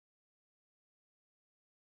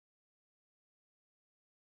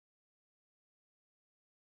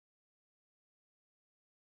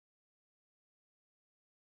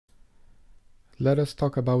let us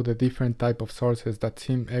talk about the different type of sources that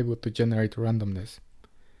seem able to generate randomness.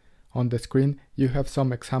 On the screen, you have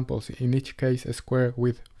some examples, in each case a square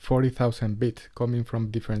with 40,000 bits coming from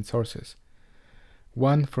different sources.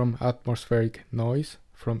 One from atmospheric noise,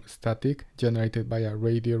 from static, generated by a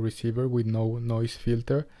radio receiver with no noise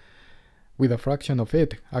filter, with a fraction of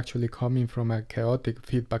it actually coming from a chaotic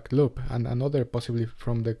feedback loop, and another possibly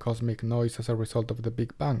from the cosmic noise as a result of the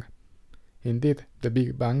Big Bang. Indeed, the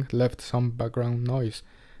Big Bang left some background noise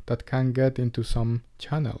that can get into some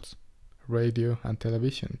channels, radio and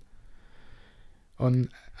television. On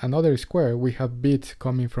another square, we have bits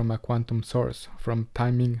coming from a quantum source, from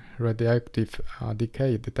timing radioactive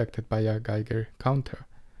decay detected by a Geiger counter.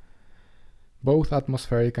 Both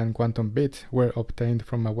atmospheric and quantum bits were obtained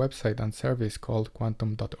from a website and service called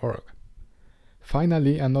quantum.org.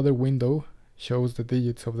 Finally, another window shows the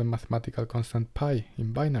digits of the mathematical constant pi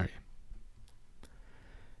in binary.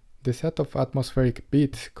 The set of atmospheric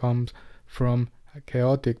bits comes from a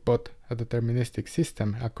chaotic but a deterministic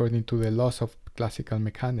system according to the laws of classical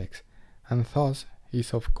mechanics, and thus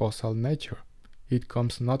is of causal nature. It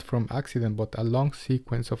comes not from accident but a long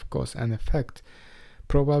sequence of cause and effect,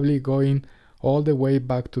 probably going all the way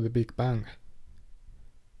back to the Big Bang.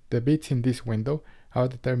 The bits in this window are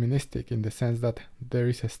deterministic in the sense that there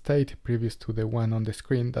is a state previous to the one on the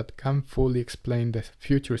screen that can fully explain the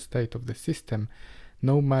future state of the system,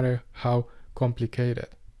 no matter how complicated.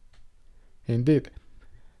 Indeed,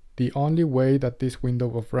 the only way that this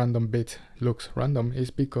window of random bits looks random is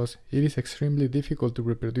because it is extremely difficult to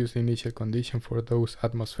reproduce the initial condition for those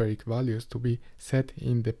atmospheric values to be set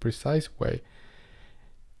in the precise way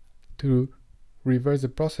to reverse the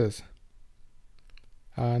process.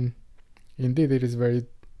 And indeed, it is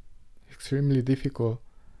extremely difficult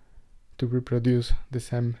to reproduce the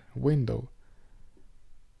same window.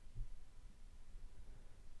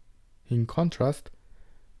 In contrast,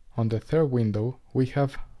 on the third window, we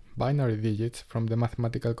have binary digits from the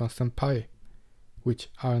mathematical constant pi, which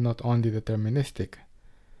are not only deterministic,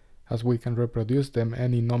 as we can reproduce them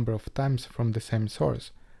any number of times from the same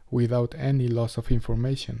source, without any loss of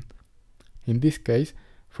information. In this case,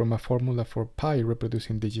 from a formula for pi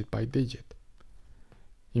reproducing digit by digit.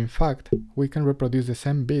 In fact, we can reproduce the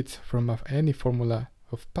same bits from any formula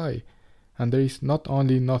of pi, and there is not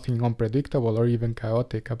only nothing unpredictable or even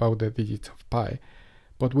chaotic about the digits of pi,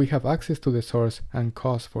 but we have access to the source and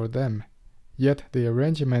cause for them, yet the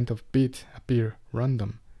arrangement of bits appear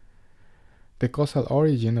random. The causal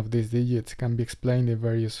origin of these digits can be explained in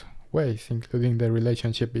various ways, including the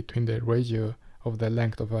relationship between the ratio of the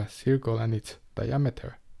length of a circle and its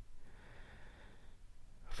diameter.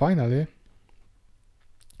 Finally,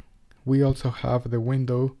 we also have the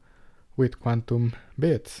window with quantum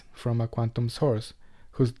bits from a quantum source,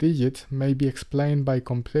 whose digits may be explained by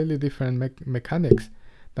completely different mechanics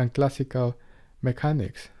than classical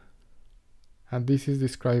mechanics, and this is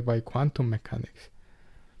described by quantum mechanics,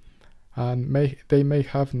 and they may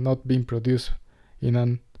have not been produced in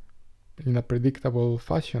a predictable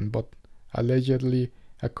fashion, but allegedly,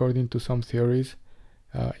 according to some theories,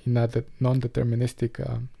 in a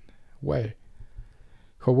non-deterministic way.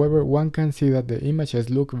 However, one can see that the images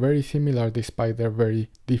look very similar despite their very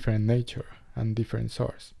different nature and different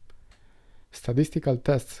source. Statistical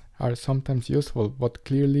tests are sometimes useful, but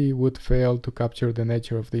clearly would fail to capture the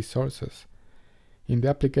nature of these sources. In the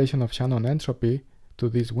application of Shannon entropy to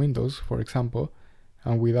these windows, for example,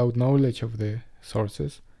 and without knowledge of the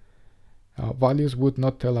sources, values would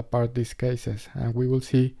not tell apart these cases, and we will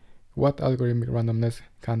see what algorithmic randomness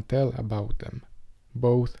can tell about them,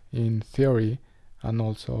 both in theory and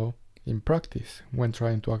also in practice when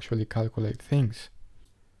trying to actually calculate things.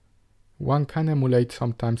 One can emulate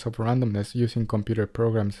some types of randomness using computer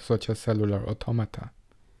programs such as cellular automata.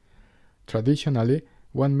 Traditionally,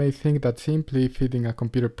 one may think that simply feeding a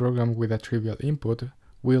computer program with a trivial input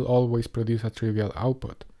will always produce a trivial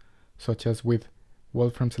output, such as with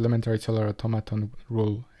Wolfram's elementary cellular automaton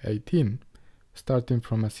rule 18, starting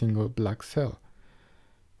from a single black cell,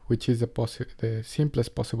 which is the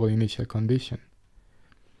simplest possible initial condition.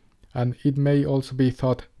 And it may also be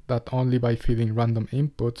thought that only by feeding random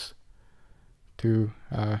inputs to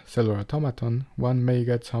a cellular automaton, one may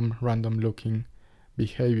get some random looking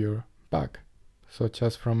behavior back, such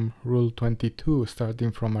as from rule 22,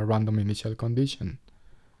 starting from a random initial condition.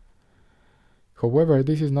 However,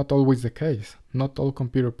 this is not always the case. Not all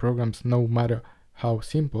computer programs, no matter how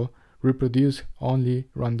simple, reproduce only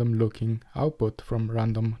random looking output from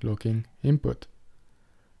random looking input.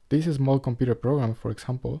 This small computer program, for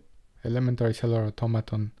example, elementary cellular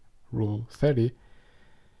automaton rule 30,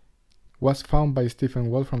 was found by Stephen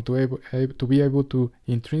Wolfram to be able to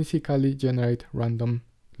intrinsically generate random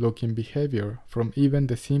looking behavior from even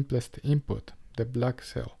the simplest input, the black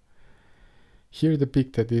cell. Here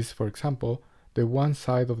depicted is, for example, the one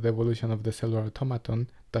side of the evolution of the cellular automaton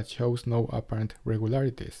that shows no apparent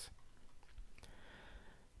regularities.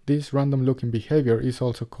 This random looking behavior is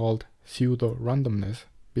also called pseudo-randomness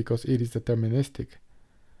because it is deterministic,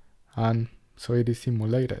 and so it is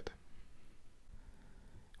simulated.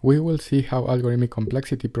 We will see how algorithmic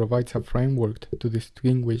complexity provides a framework to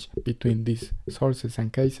distinguish between these sources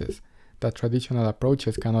and cases that traditional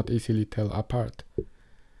approaches cannot easily tell apart.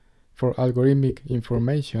 For algorithmic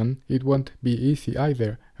information, it won't be easy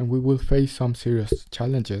either, and we will face some serious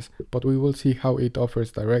challenges, but we will see how it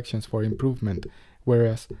offers directions for improvement,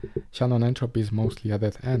 whereas Shannon entropy is mostly a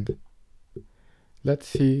dead end. Let's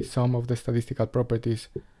see some of the statistical properties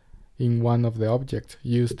in one of the objects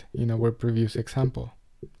used in our previous example,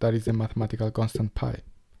 that is the mathematical constant pi,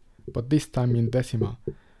 but this time in decimal,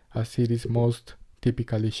 as it is most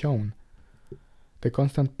typically shown. The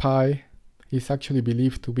constant pi is actually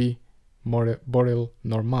believed to be Borel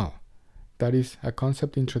normal. That is a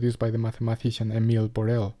concept introduced by the mathematician Émile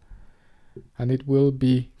Borel, and it will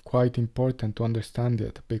be quite important to understand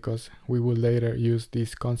it because we will later use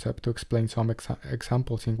this concept to explain some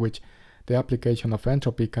examples in which the application of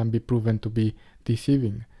entropy can be proven to be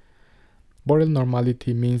deceiving. Borel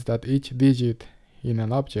normality means that each digit in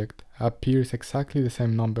an object appears exactly the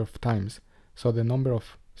same number of times, so the number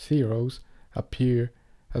of zeros appear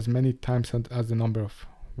as many times as the number of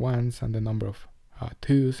ones and the number of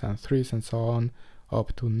twos and threes and so on,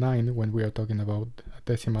 up to 9 when we are talking about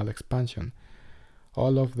decimal expansion,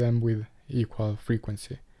 all of them with equal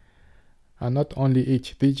frequency. And not only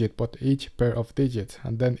each digit, but each pair of digits,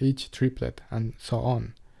 and then each triplet, and so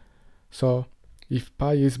on. So, if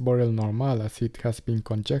pi is Borel normal as it has been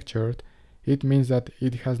conjectured, it means that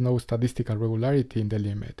it has no statistical regularity in the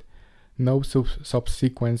limit. No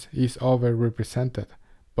subsequence is over-represented,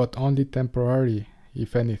 but only temporary,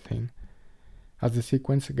 if anything. As the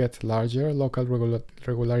sequence gets larger, local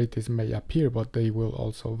regularities may appear, but they will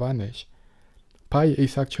also vanish. Pi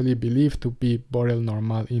is actually believed to be Borel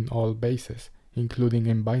normal in all bases, including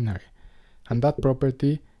in binary, and that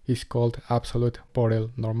property is called absolute Borel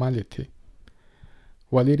normality.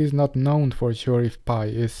 While it is not known for sure if pi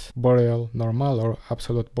is Borel normal or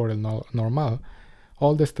absolute Borel normal,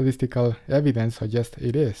 all the statistical evidence suggests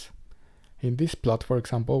it is. In this plot, for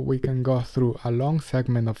example, we can go through a long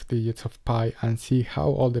segment of digits of pi and see how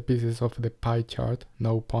all the pieces of the pie chart,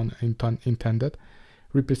 no pun intended,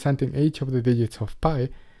 representing each of the digits of pi,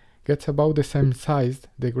 gets about the same size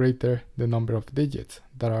the greater the number of digits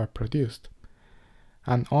that are produced.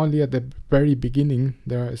 And only at the very beginning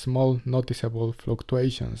there are small noticeable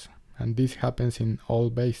fluctuations, and this happens in all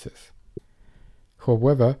bases.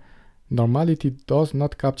 However, normality does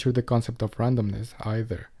not capture the concept of randomness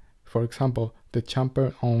either. For example, the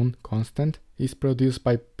Champern-Own constant is produced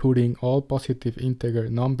by putting all positive integer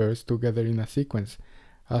numbers together in a sequence,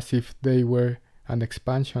 as if they were an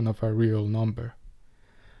expansion of a real number.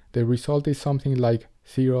 The result is something like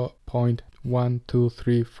 0.1, 2,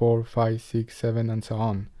 3, 4, 5, 6, 7, and so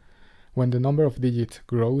on. When the number of digits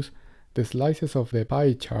grows, the slices of the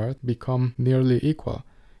pie chart become nearly equal,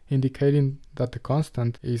 indicating that the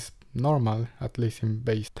constant is normal, at least in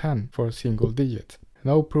base 10 for single digits.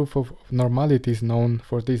 No proof of normality is known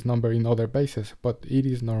for this number in other bases, but it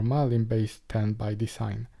is normal in base 10 by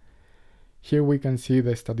design. Here we can see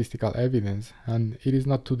the statistical evidence, and it is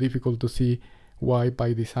not too difficult to see why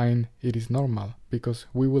by design it is normal, because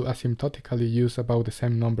we will asymptotically use about the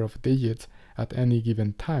same number of digits at any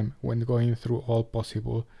given time when going through all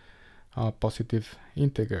possible positive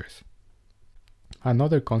integers.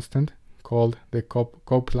 Another constant, called the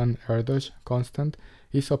Copeland-Erdős constant,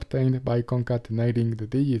 is obtained by concatenating the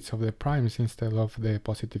digits of the primes instead of the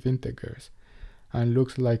positive integers, and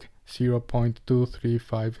looks like 0.2, 3,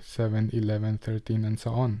 5, 7, 11, 13, and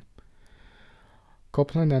so on.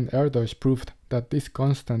 Copeland and Erdős proved that this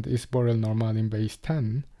constant is Borel normal in base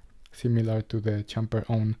 10, similar to the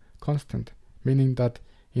Champern-Own constant, meaning that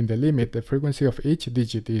in the limit the frequency of each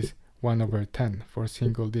digit is 1/10 for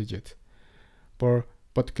single digits.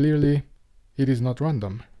 But clearly it is not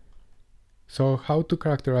random. So how to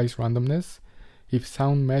characterize randomness? If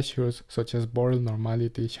sound measures such as Borel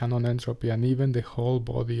normality, Shannon entropy, and even the whole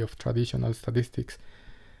body of traditional statistics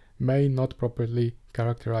may not properly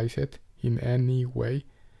characterize it in any way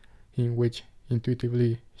in which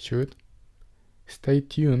intuitively should, stay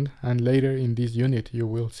tuned and later in this unit you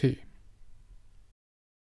will see.